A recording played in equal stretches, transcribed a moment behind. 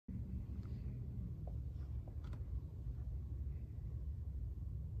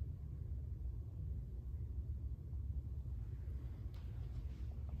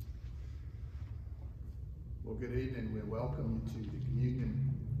good evening. We welcome you to the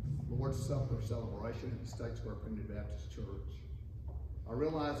Communion Lord's Supper celebration at the Statesboro Primitive Baptist Church. I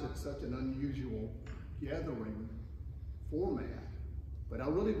realize it's such an unusual gathering format, but I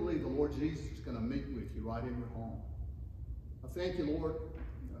really believe the Lord Jesus is going to meet with you right in your home. I thank you, Lord,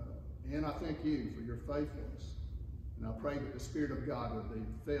 and I thank you for your faithfulness. And I pray that the Spirit of God would be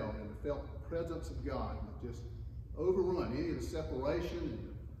felt, and the felt presence of God would just overrun any of the separation and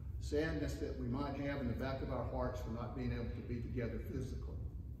the sadness that we might have in the back of our hearts for not being able to be together physically.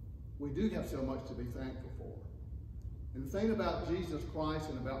 We do have so much to be thankful for. And the thing about Jesus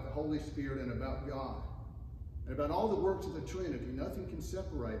Christ and about the Holy Spirit and about God and about all the works of the Trinity, nothing can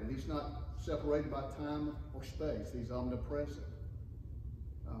separate it. He's not separated by time or space. He's omnipresent.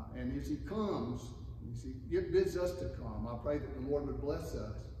 And as he comes, as he bids us to come, I pray that the Lord would bless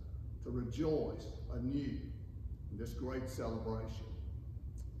us to rejoice anew in this great celebration.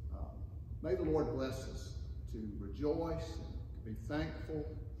 May the Lord bless us to rejoice and to be thankful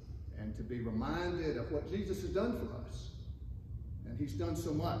and to be reminded of what Jesus has done for us. And he's done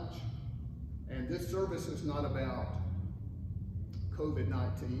so much. And this service is not about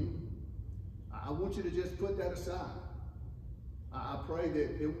COVID-19. I want you to just put that aside. I pray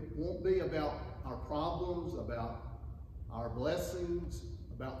that it won't be about our problems, about our blessings,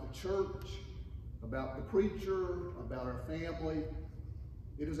 about the church, about the preacher, about our family.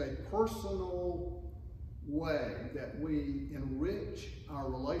 It is a personal way that we enrich our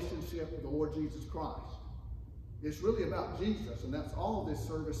relationship with the Lord Jesus Christ. It's really about Jesus, and that's all this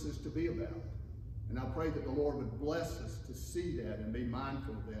service is to be about. And I pray that the Lord would bless us to see that and be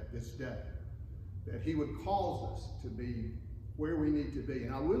mindful of that this day, that he would cause us to be where we need to be.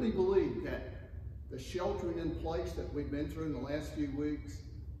 And I really believe that the sheltering in place that we've been through in the last few weeks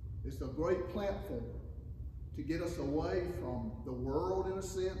is a great platform to get us away from the world in a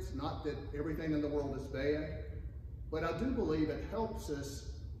sense. Not that everything in the world is bad, but I do believe it helps us.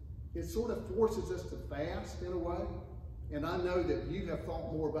 It sort of forces us to fast in a way. And I know that you have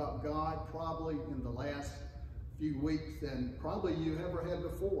thought more about God probably in the last few weeks than probably you ever had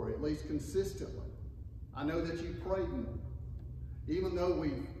before, at least consistently. I know that you prayed more. Even though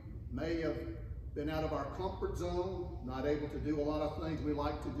we may have been out of our comfort zone, not able to do a lot of things we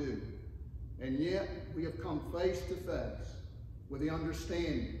like to do, and yet we have come face to face with the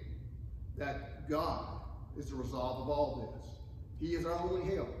understanding that God is the resolve of all this. He is our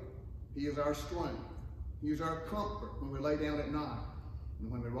only help. He is our strength. He is our comfort when we lay down at night and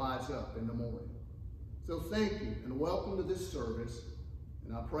when we rise up in the morning. So thank you and welcome to this service.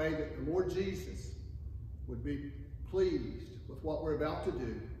 And I pray that the Lord Jesus would be pleased with what we're about to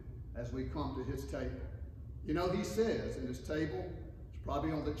do as we come to his table. You know, he says in his table, it's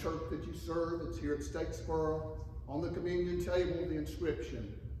probably on the church that you serve, it's here at Statesboro, on the communion table, the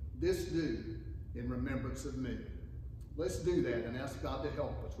inscription, "This do in remembrance of me." Let's do that and ask God to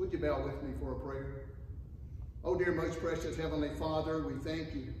help us. Would you bow with me for a prayer? Oh, dear, most precious Heavenly Father, we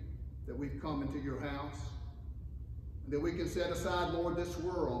thank you that we've come into your house, and that we can set aside, Lord, this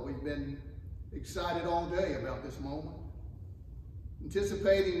world. We've been excited all day about this moment,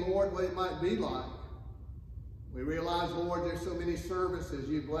 anticipating, Lord, what it might be like. We realize, Lord, there's so many services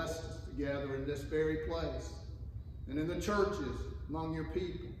you blessed us to gather in this very place and in the churches among your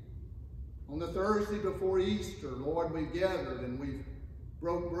people. On the Thursday before Easter, Lord, we've gathered and we've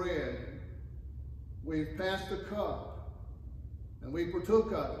broke bread. We've passed the cup and we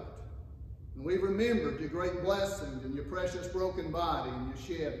partook of it. And we've remembered your great blessings and your precious broken body and your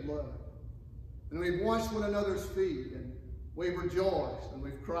shed blood. And we've washed one another's feet, and we've rejoiced, and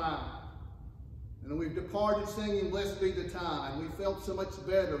we've cried. And we've departed singing, "Blessed be the time." We felt so much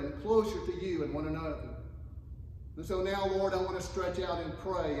better and closer to you and one another. And so now, Lord, I want to stretch out and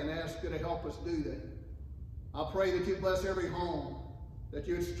pray and ask you to help us do that. I pray that you bless every home, that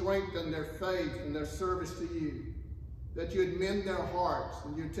you would strengthen their faith and their service to you, that you would mend their hearts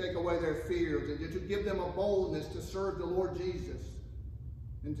and you'd take away their fears, and that you'd give them a boldness to serve the Lord Jesus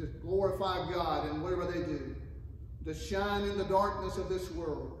and to glorify God in whatever they do, to shine in the darkness of this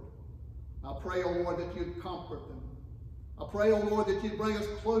world. I pray, oh Lord, that you'd comfort them. I pray, oh Lord, that you'd bring us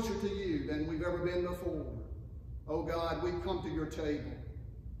closer to you than we've ever been before. Oh God, we come to your table.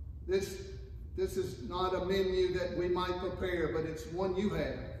 This is not a menu that we might prepare, but it's one you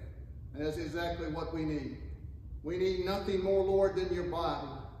have. And that's exactly what we need. We need nothing more, Lord, than your body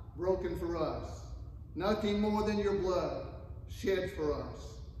broken for us. Nothing more than your blood shed for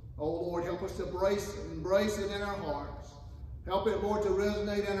us. Oh Lord, help us to embrace it in our hearts. Help it, Lord, to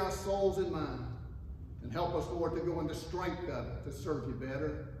resonate in our souls and minds. And help us, Lord, to go into strength of it to serve you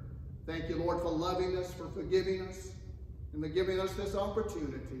better. Thank you, Lord, for loving us, for forgiving us, and for giving us this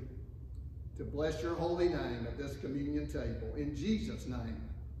opportunity. to bless your holy name at this communion table. In Jesus' name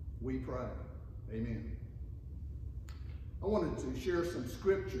we pray. Amen. I wanted to share some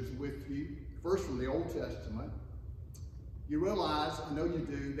scriptures with you, first from the Old Testament. You realize, I know you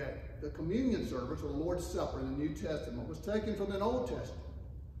do, that the communion service, or the Lord's Supper in the New Testament, was taken from an Old Testament.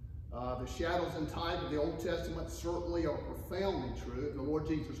 The shadows and type of the Old Testament certainly are profoundly true of the Lord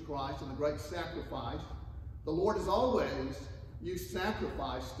Jesus Christ and the great sacrifice. The Lord has always used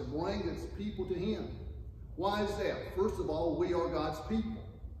sacrifice to bring his people to him. Why is that? First of all, we are God's people.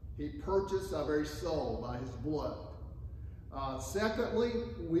 He purchased our very soul by his blood. Secondly,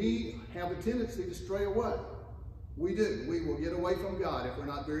 we have a tendency to stray away. We do. We will get away from God if we're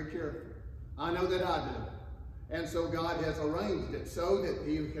not very careful. I know that I do. And so God has arranged it so that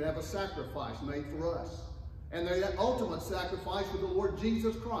he could have a sacrifice made for us. And the ultimate sacrifice was the Lord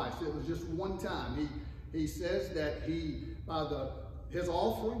Jesus Christ. It was just one time. He says that by his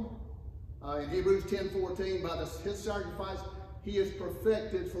offering, in Hebrews 10:14, by his sacrifice, he is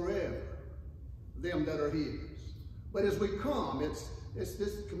perfected forever them that are his. But as we come, it's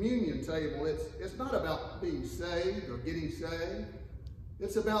this communion table. It's not about being saved or getting saved.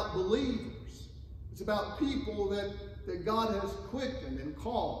 It's about believers. It's about people that God has quickened and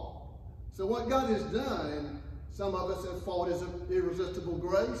called. So what God has done, and some of us have fought as an irresistible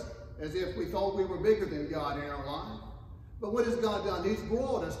grace, as if we thought we were bigger than God in our life. But what has God done? He's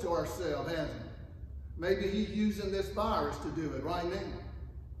brought us to ourselves, hasn't he? Maybe he's using this virus to do it right now.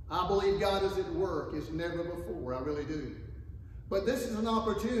 I believe God is at work as never before. I really do. But this is an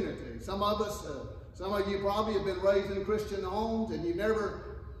opportunity. Some of you probably have been raised in Christian homes and you never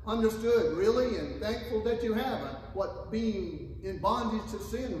understood, really, and thankful that you haven't, what being in bondage to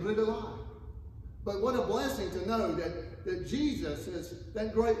sin is really like. But what a blessing to know that Jesus is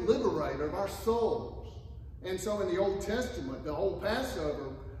that great liberator of our souls. And so in the Old Testament, the whole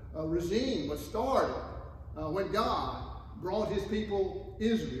Passover regime was started when God brought his people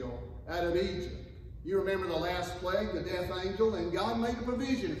Israel out of Egypt. You remember the last plague, the death angel, and God made a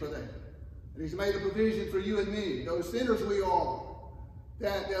provision for that. And he's made a provision for you and me, those sinners we are,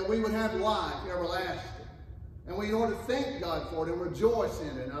 that we would have life everlasting. And we ought to thank God for it and rejoice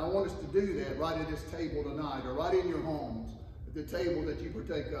in it. And I want us to do that right at this table tonight, or right in your homes, at the table that you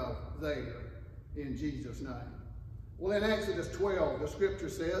partake of there, in Jesus' name. Well, in Exodus 12, the scripture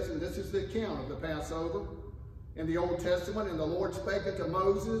says, and this is the account of the Passover in the Old Testament, and the Lord spake unto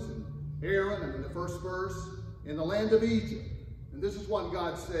Moses and Aaron, and in the first verse, in the land of Egypt. And this is what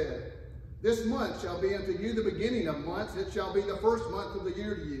God said. This month shall be unto you the beginning of months. It shall be the first month of the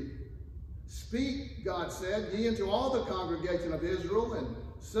year to you. Speak, God said, ye unto all the congregation of Israel, and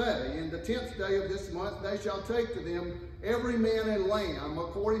say, in the 10th day of this month they shall take to them every man a lamb,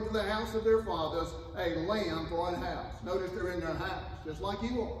 according to the house of their fathers, a lamb for an house. Notice they're in their house, just like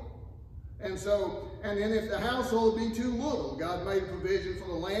you are. And then if the household be too little, God made provision for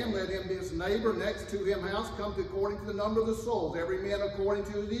the lamb. Let him, his neighbor next to him house, come to according to the number of the souls. Every man according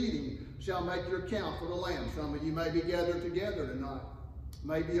to his eating shall make your count for the lamb. Some of you may be gathered together tonight.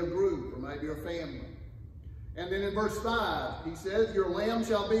 Maybe a group, or maybe a family. And then in verse 5, he says, your lamb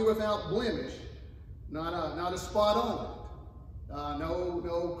shall be without blemish, not a spot on it.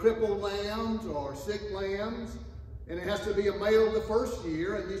 No crippled lambs or sick lambs. And it has to be a male of the first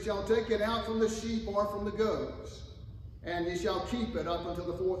year, and you shall take it out from the sheep or from the goats. And you shall keep it up until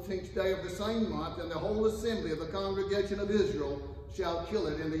the 14th day of the same month, and the whole assembly of the congregation of Israel shall kill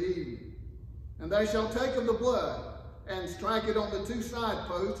it in the evening. And they shall take of the blood, and strike it on the two side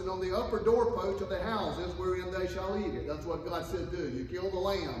posts, and on the upper doorposts of the houses wherein they shall eat it. That's what God said do. You kill the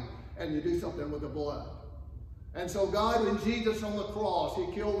lamb, and you do something with the blood. And so God, in Jesus on the cross,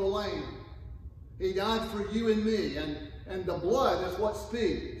 he killed the lamb. He died for you and me, and the blood is what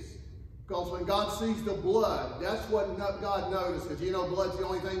speaks. Because when God sees the blood, that's what God notices. You know, blood's the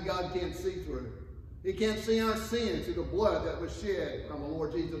only thing God can't see through. He can't see our sin through the blood that was shed from the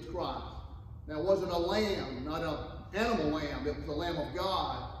Lord Jesus Christ. Now, it wasn't a lamb, not an animal lamb. It was the Lamb of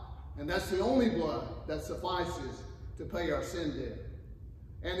God. And that's the only blood that suffices to pay our sin debt.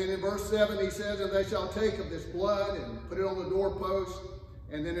 And then in verse 7, he says, and they shall take of this blood and put it on the doorpost.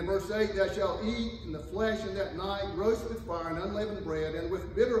 And then in verse 8, they shall eat in the flesh in that night, roast with fire and unleavened bread, and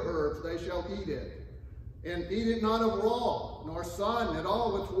with bitter herbs they shall eat it. And eat it not of raw, nor sodden at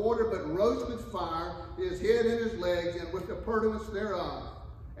all with water, but roast with fire his head and his legs, and with the purtenance thereof.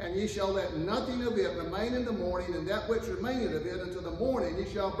 And ye shall let nothing of it remain in the morning, and that which remaineth of it until the morning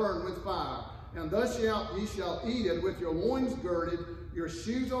ye shall burn with fire. And thus ye shall eat it with your loins girded, your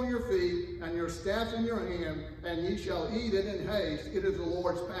shoes on your feet, and your staff in your hand, and ye shall eat it in haste. It is the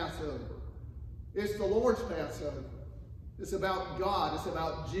Lord's Passover. It's the Lord's Passover. It's about God. It's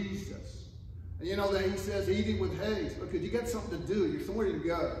about Jesus. And you know that he says, eating with haste, because you got something to do. You're somewhere to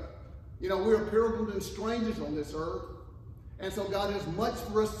go. You know, we're pilgrims and strangers on this earth. And so God has much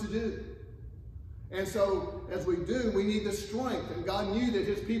for us to do. And so as we do, we need the strength. And God knew that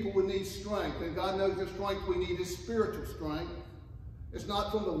his people would need strength. And God knows the strength we need is spiritual strength. It's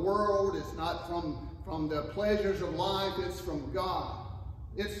not from the world. It's not from the pleasures of life. It's from God.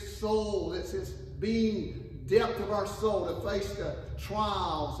 It's soul. It's his being, depth of our soul to face the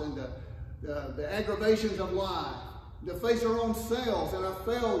trials and the aggravations of life, to face our own selves and our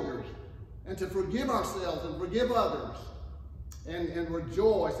failures, and to forgive ourselves and forgive others, and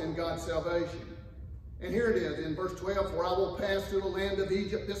rejoice in God's salvation. And here it is in verse 12, for I will pass through the land of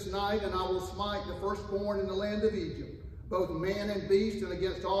Egypt this night, and I will smite the firstborn in the land of Egypt, both man and beast, and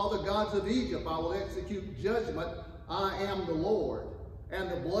against all the gods of Egypt I will execute judgment. I am the Lord. And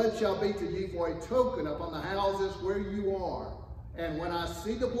the blood shall be to you for a token upon the houses where you are. And when I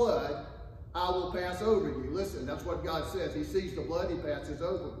see the blood, I will pass over you. Listen, that's what God says. He sees the blood, he passes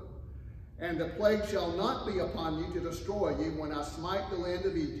over. And the plague shall not be upon you to destroy you when I smite the land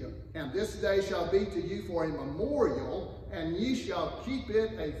of Egypt. And this day shall be to you for a memorial, and ye shall keep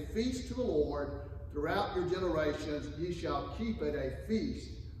it a feast to the Lord throughout your generations. Ye shall keep it a feast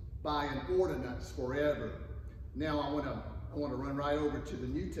by an ordinance forever. Now I want to run right over to the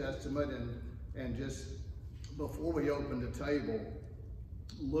New Testament and just before we open the table,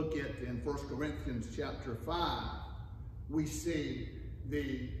 look at in 1 Corinthians chapter 5, we see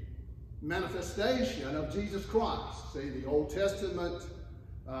the manifestation of Jesus Christ. See, the Old Testament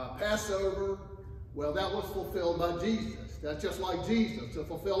Passover, well, that was fulfilled by Jesus. That's just like Jesus, to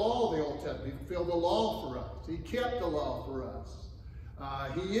fulfill all the Old Testament. He fulfilled the law for us. He kept the law for us.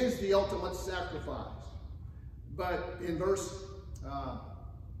 He is the ultimate sacrifice. But in verse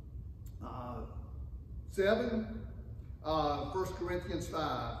 7, 1 Corinthians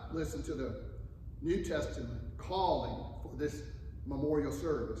 5, listen to the New Testament calling for this memorial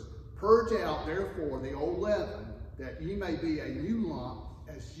service. Purge out, therefore, the old leaven, that ye may be a new lump,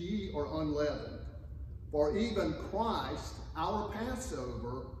 as ye are unleavened. For even Christ, our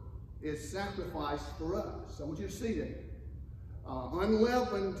Passover, is sacrificed for us. I want you to see that.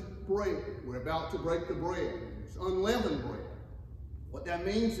 Unleavened bread. We're about to break the bread. It's unleavened bread. What that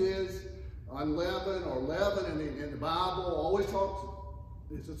means is unleavened or leaven in the Bible always talks,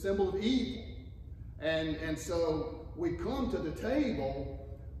 it's a symbol of evil. And so we come to the table,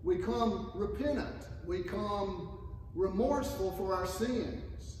 we come repentant, we come remorseful for our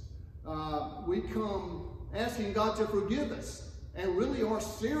sins. We come asking God to forgive us and really are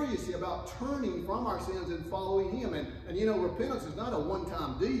serious about turning from our sins and following him. And you know, repentance is not a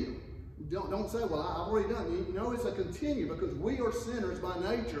one-time deal. Don't say, well, I've already done it. You know, it's a continue, because we are sinners by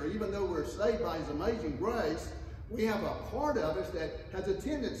nature. Even though we're saved by his amazing grace, we have a part of us that has a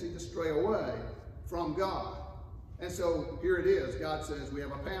tendency to stray away from God. And so here it is. God says we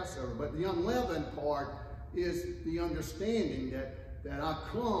have a Passover. But the unleavened part is the understanding that I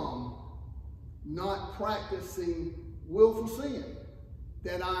come not practicing willful sin,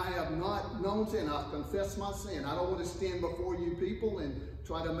 that I have not known sin. I've confessed my sin. I don't want to stand before you people and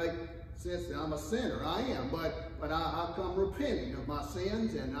try to make sense that I'm a sinner. I am, but I come repenting of my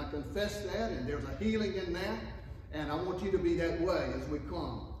sins, and I confess that, and there's a healing in that. And I want you to be that way as we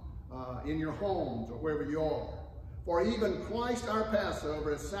come in your homes or wherever you are. For even Christ our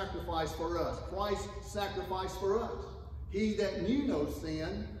Passover is sacrificed for us. Christ sacrificed for us. He that knew no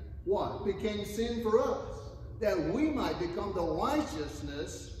sin, what? Became sin for us, that we might become the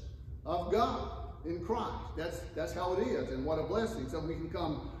righteousness of God in Christ. That's how it is, and what a blessing. So we can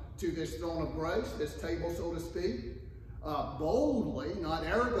come to this throne of grace, this table, so to speak, boldly, not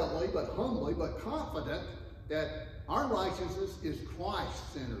arrogantly, but humbly, but confident that our righteousness is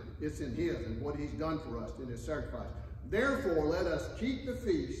Christ-centered. It's in his and what he's done for us in his sacrifice. Therefore, let us keep the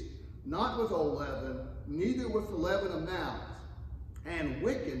feast, not with old leaven, neither with the leaven of malice and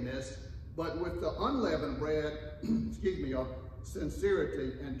wickedness, but with the unleavened bread, of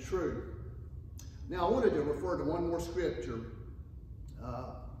sincerity and truth. Now, I wanted to refer to one more scripture,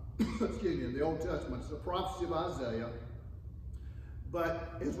 in the Old Testament. It's the prophecy of Isaiah. But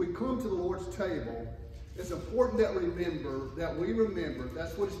as we come to the Lord's table, it's important that we remember,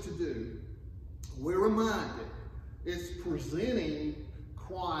 that's what it's to do. We're reminded, it's presenting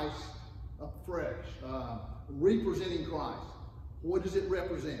Christ afresh, representing Christ. What does it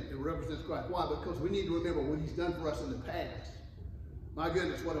represent? It represents Christ. Why? Because we need to remember what he's done for us in the past. My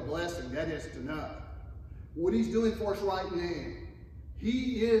goodness, what a blessing that is to know. What he's doing for us right now.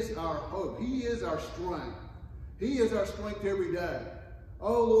 He is our hope. He is our strength. He is our strength every day.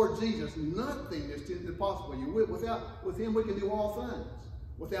 Oh, Lord Jesus, nothing is impossible. With him we can do all things.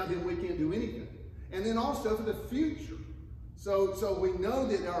 Without him, we can't do anything. And then also for the future. So we know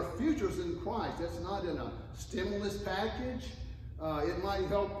that our future is in Christ. That's not in a stimulus package. It might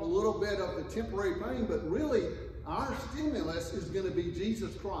help a little bit of the temporary pain, but really our stimulus is going to be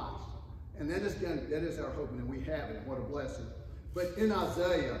Jesus Christ. And that is our hope, and we have it. What a blessing. But in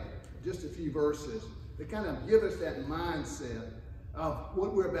Isaiah, just a few verses, they kind of give us that mindset of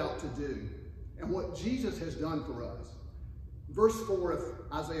what we're about to do and what Jesus has done for us. Verse 4 of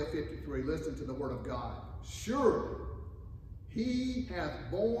Isaiah 53, listen to the word of God. Surely he hath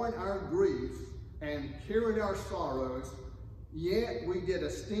borne our griefs and carried our sorrows, yet we did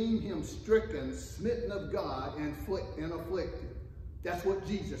esteem him stricken, smitten of God, and afflicted. That's what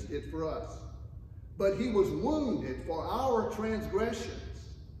Jesus did for us. But he was wounded for our transgressions.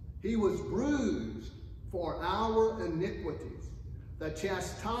 He was bruised for our iniquities. The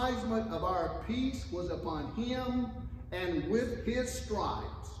chastisement of our peace was upon him, and with his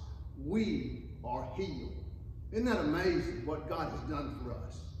stripes we are healed. Isn't that amazing what God has done for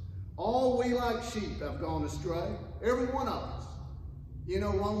us? All we like sheep have gone astray, every one of us. You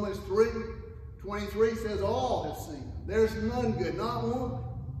know, Romans 3:23 says all have sinned. There's none good, not one.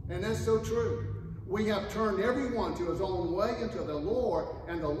 And that's so true. We have turned every one to his own way unto the Lord,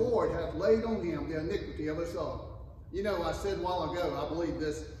 and the Lord hath laid on him the iniquity of us all. You know, I said a while ago, I believe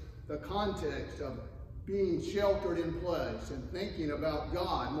the context of being sheltered in place and thinking about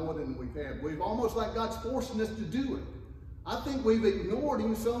God more than we've had. We've almost like God's forcing us to do it. I think we've ignored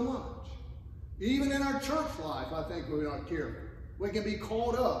him so much. Even in our church life, I think we're not careful. We can be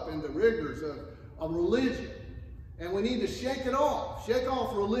caught up in the rigors of religion. And we need to shake it off. Shake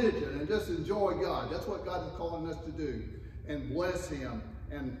off religion and just enjoy God. That's what God is calling us to do. And bless him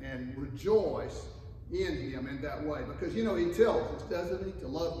and rejoice in him in that way. Because, you know, he tells us, doesn't he, to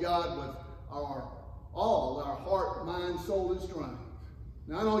love God with all our heart, mind, soul, and strength.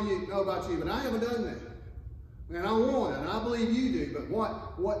 Now, I know about you, but I haven't done that. And I want it, and I believe you do. But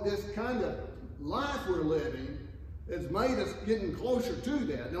what this kind of life we're living has made us getting closer to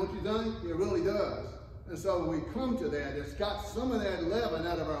that, don't you think? It really does. And so we come to that. It's got some of that leaven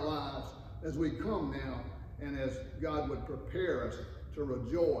out of our lives as we come now, and as God would prepare us to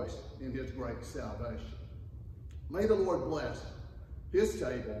rejoice in his great salvation. May the Lord bless his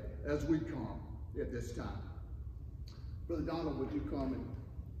table as we come at this time. Brother Donald, would you come and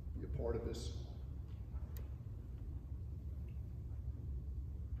be a part of this?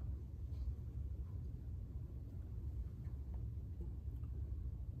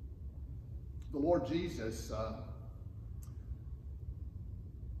 The Lord Jesus,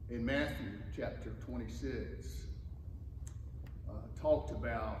 in Matthew chapter 26, talked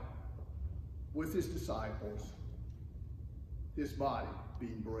about, with his disciples, his body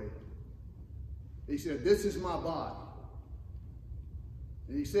being bread. He said, this is my body.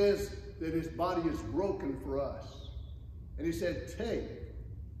 And he says that his body is broken for us. And he said, take,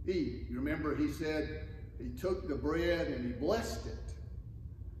 eat. You remember he said, he took the bread and he blessed it.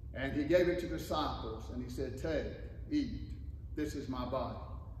 And he gave it to the disciples, and he said, take, eat, this is my body.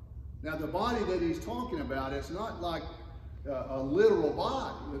 Now the body that he's talking about is not like a literal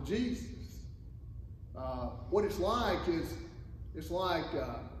body of Jesus. What it's like is, it's like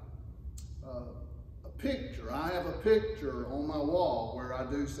a picture. I have a picture on my wall where I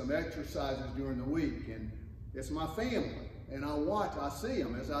do some exercises during the week, and it's my family. And I see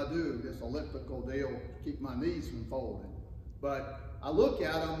them as I do this elliptical deal to keep my knees from folding. But I look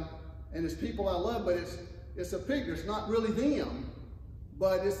at them, and it's people I love, but it's a picture. It's not really them,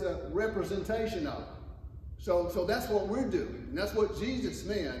 but it's a representation of them. So that's what we're doing. And that's what Jesus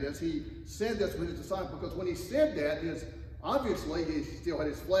meant as he said this with his disciples. Because when he said that, obviously he still had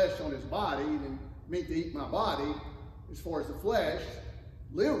his flesh on his body. He didn't mean to eat my body as far as the flesh.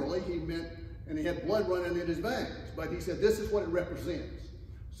 Literally, he meant, and he had blood running in his veins. But he said this is what it represents.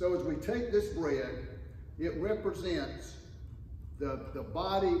 So as we take this bread, it represents the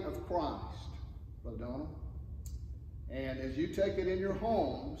body of Christ, Brother Donald. And as you take it in your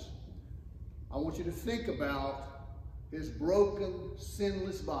homes, I want you to think about his broken,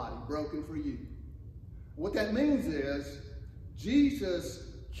 sinless body, broken for you. What that means is Jesus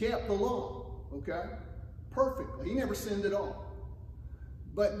kept the law, okay? Perfectly. He never sinned at all.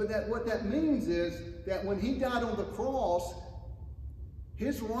 But what that means is that when he died on the cross,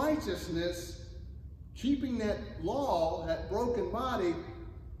 his righteousness, keeping that law, that broken body,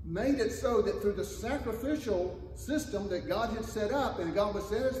 made it so that through the sacrificial system that God had set up and God was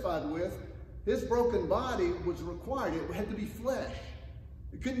satisfied with, his broken body was required. It had to be flesh.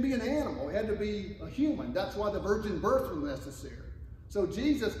 It couldn't be an animal. It had to be a human. That's why the virgin birth was necessary. So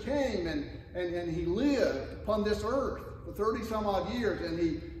Jesus came and he lived upon this earth. for 30 some odd years, and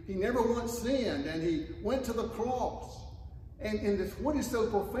he never once sinned, and he went to the cross. And what is so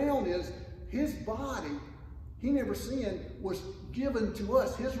profound is his body, he never sinned, was given to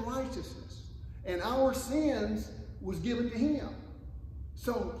us, his righteousness. And our sins was given to him.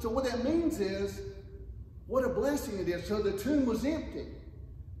 So what that means is, what a blessing it is. So the tomb was empty.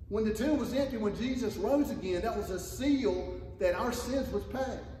 When the tomb was empty, when Jesus rose again, that was a seal that our sins was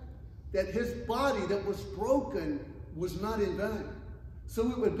paid. That his body that was broken was not in vain. So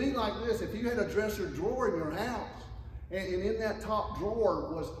it would be like this. If you had a dresser drawer in your house, and in that top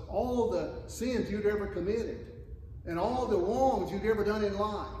drawer was all the sins you'd ever committed, and all the wrongs you'd ever done in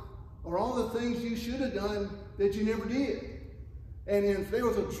life, or all the things you should have done that you never did. And if there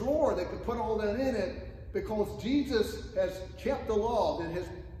was a drawer that could put all that in it, because Jesus has kept the law, that his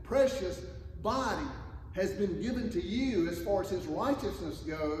precious body has been given to you as far as his righteousness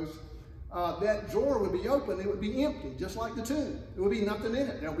goes, that drawer would be open. It would be empty, just like the tomb. There would be nothing in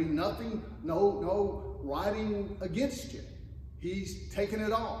it. There would be nothing, no writing against you. He's taken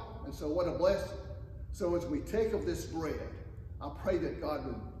it all. And so what a blessing. So as we take of this bread, I pray that God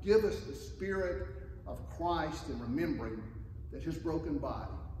would give us the spirit of Christ in remembering that his broken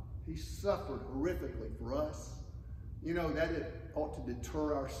body, he suffered horrifically for us. You know, that it ought to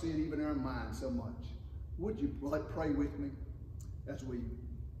deter our sin, even in our mind, so much. Would you pray with me as we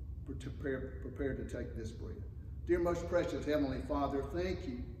prepare to take this bread? Dear most precious Heavenly Father, thank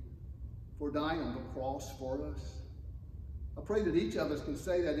you for dying on the cross for us. I pray that each of us can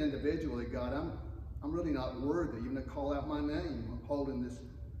say that individually. God, I'm really not worthy even to call out my name. I'm holding this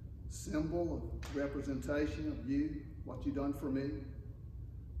symbol of representation of you, what you've done for me.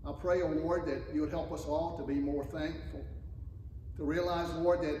 I pray, oh Lord, that you would help us all to be more thankful, to realize,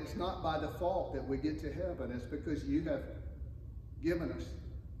 Lord, that it's not by default that we get to heaven. It's because you have given us,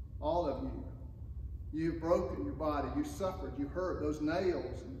 all of you. You've broken your body. You suffered. You hurt. Those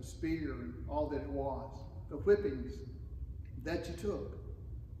nails and the spear and all that it was. The whippings that you took.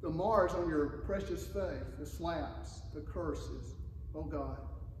 The marks on your precious faith. The slaps. The curses. Oh God,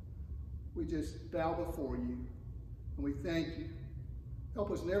 we just bow before you and we thank you.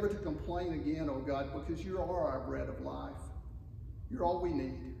 Help us never to complain again, oh God, because you are our bread of life. You're all we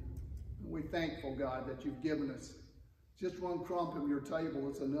need. And we're thankful, God, that you've given us just one crumb from your table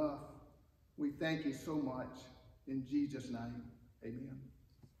is enough. We thank you so much. In Jesus' name, amen.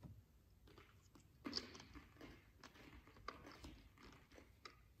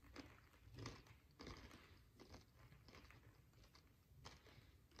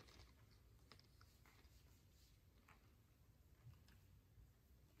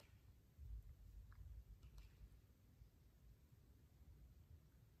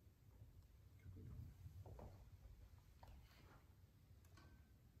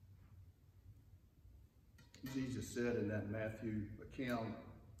 Jesus said in that Matthew account,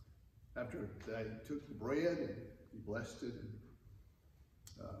 after they took the bread and he blessed it,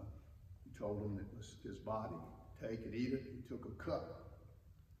 and he told them it was his body, take it, eat it. He took a cup.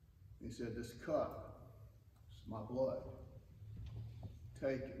 He said, this cup is my blood.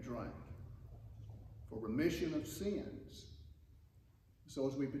 Take and drink for remission of sins. So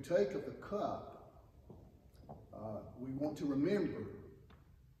as we partake of the cup, we want to remember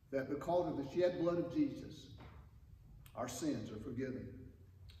that because of the shed blood of Jesus, our sins are forgiven.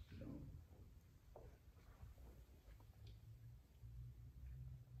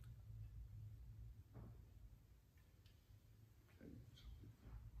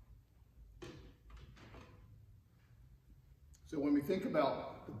 So when we think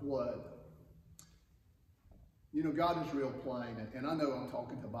about the blood, you know, God is real plain. And I know I'm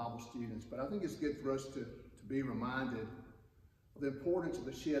talking to Bible students, but I think it's good for us to be reminded of the importance of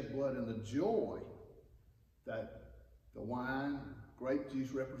the shed blood and the joy that the wine, grape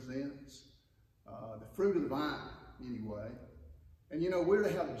juice represents, the fruit of the vine, anyway. And you know, we're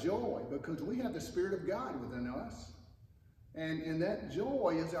to have joy because we have the Spirit of God within us. And that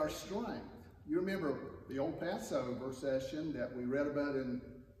joy is our strength. You remember the old Passover session that we read about in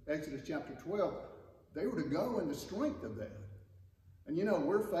Exodus chapter 12. They were to go in the strength of that. And you know,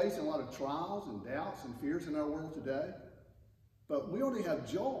 we're facing a lot of trials and doubts and fears in our world today. But we ought to have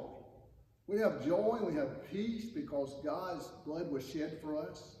joy. We have joy and we have peace because God's blood was shed for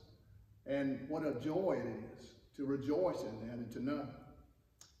us. And what a joy it is to rejoice in that and to know.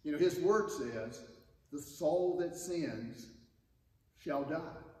 You know, his word says, the soul that sins shall die.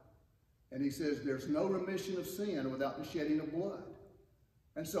 And he says there's no remission of sin without the shedding of blood.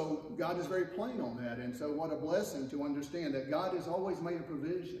 And so God is very plain on that. And so what a blessing to understand that God has always made a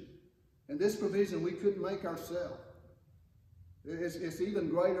provision. And this provision we couldn't make ourselves. It's even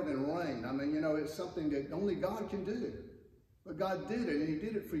greater than rain. I mean, you know, it's something that only God can do. But God did it, and he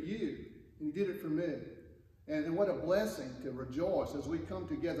did it for you, and he did it for me. And what a blessing to rejoice as we come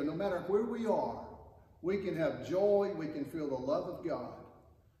together. No matter where we are, we can have joy, we can feel the love of God.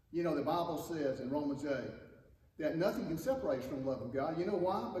 You know, the Bible says in Romans 8 that nothing can separate us from the love of God. You know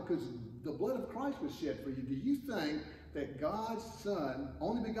why? Because the blood of Christ was shed for you. Do you think that God's Son,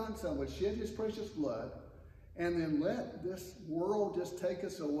 only begotten Son, would shed his precious blood and then let this world just take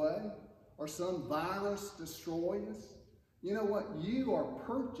us away, or some virus destroy us? You know what? You are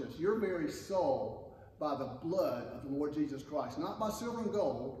purchased, your very soul, by the blood of the Lord Jesus Christ. Not by silver and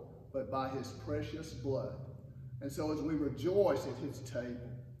gold, but by his precious blood. And so as we rejoice at his table,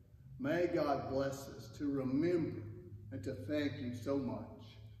 may God bless us to remember and to thank him so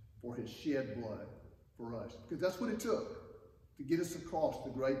much for his shed blood for us. Because that's what it took to get us across the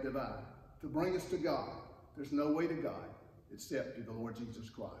great divide, to bring us to God. There's no way to God except through the Lord Jesus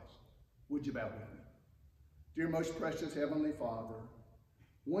Christ. Would you bow with me? Dear most precious Heavenly Father,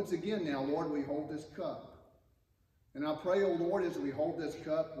 once again now, Lord, we hold this cup. And I pray, oh Lord, as we hold this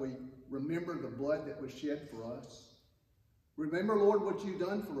cup, we remember the blood that was shed for us. Remember, Lord, what you've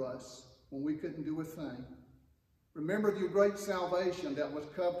done for us when we couldn't do a thing. Remember your great salvation that was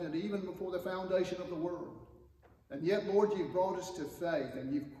covenanted even before the foundation of the world. And yet, Lord, you've brought us to faith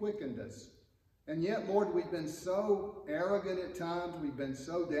and you've quickened us. And yet, Lord, we've been so arrogant at times. We've been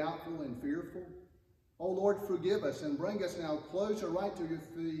so doubtful and fearful. Oh, Lord, forgive us and bring us now closer right to your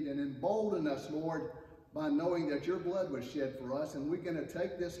feet and embolden us, Lord, by knowing that your blood was shed for us. And we're going to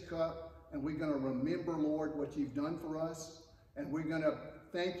take this cup and we're going to remember, Lord, what you've done for us. And we're going to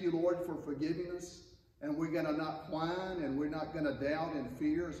thank you, Lord, for forgiving us. And we're going to not whine and we're not going to doubt and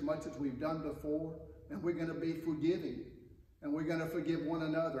fear as much as we've done before. And we're going to be forgiving. And we're going to forgive one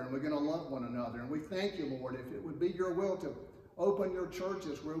another. And we're going to love one another. And we thank you, Lord, if it would be your will to open your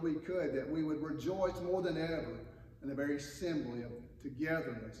churches where we could, that we would rejoice more than ever in the very assembly of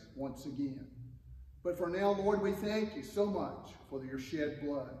togetherness once again. But for now, Lord, we thank you so much for your shed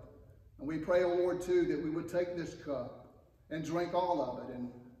blood. And we pray, oh Lord, too, that we would take this cup and drink all of it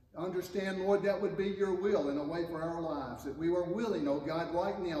and understand, Lord, that would be your will in a way for our lives, that we were willing, oh God,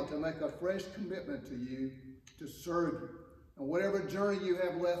 right now to make a fresh commitment to you, to serve you. And whatever journey you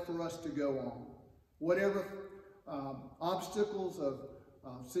have left for us to go on, whatever obstacles of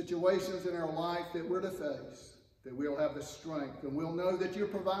situations in our life that we're to face, that we'll have the strength and we'll know that you're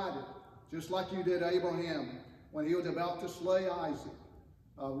provided, just like you did Abraham when he was about to slay Isaac.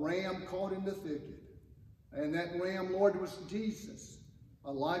 A ram caught in the thicket. And that ram, Lord, was Jesus,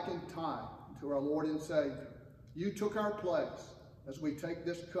 a likened type to our Lord and Savior. You took our place as we take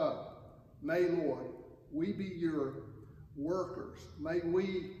this cup. May, Lord, we be your workers. May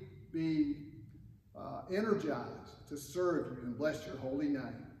we be energized to serve you and bless your holy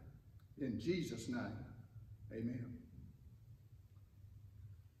name. In Jesus' name, amen.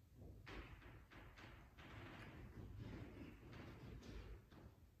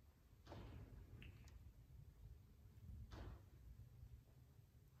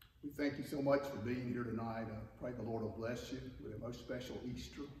 We thank you so much for being here tonight. I pray the Lord will bless you with a most special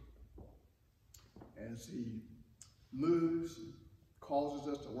Easter as he moves, causes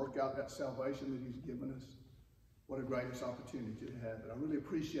us to work out that salvation that he's given us. What a greatest opportunity to have it. I really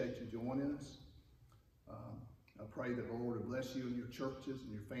appreciate you joining us. I pray that the Lord will bless you and your churches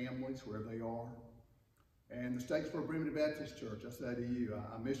and your families wherever they are. And the Statesboro Primitive Baptist Church, I say to you,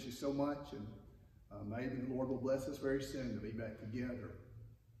 I miss you so much, and maybe the Lord will bless us very soon to be back together.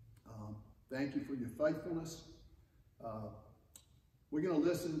 Thank you for your faithfulness. We're going to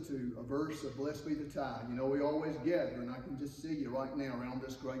listen to a verse of Blessed Be the Tie. You know, we always gather, and I can just see you right now around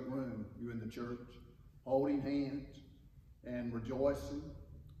this great room, you in the church, holding hands and rejoicing.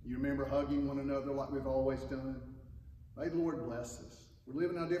 You remember hugging one another like we've always done. May the Lord bless us. We're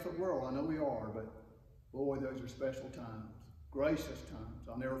living in a different world. I know we are, but boy, those are special times, gracious times.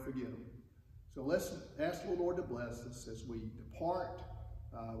 I'll never forget them. So let's ask the Lord to bless us as we depart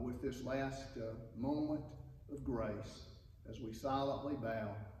with this last moment of grace, as we silently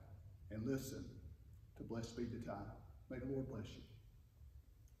bow and listen to Blessed Be the Time. May the Lord bless you.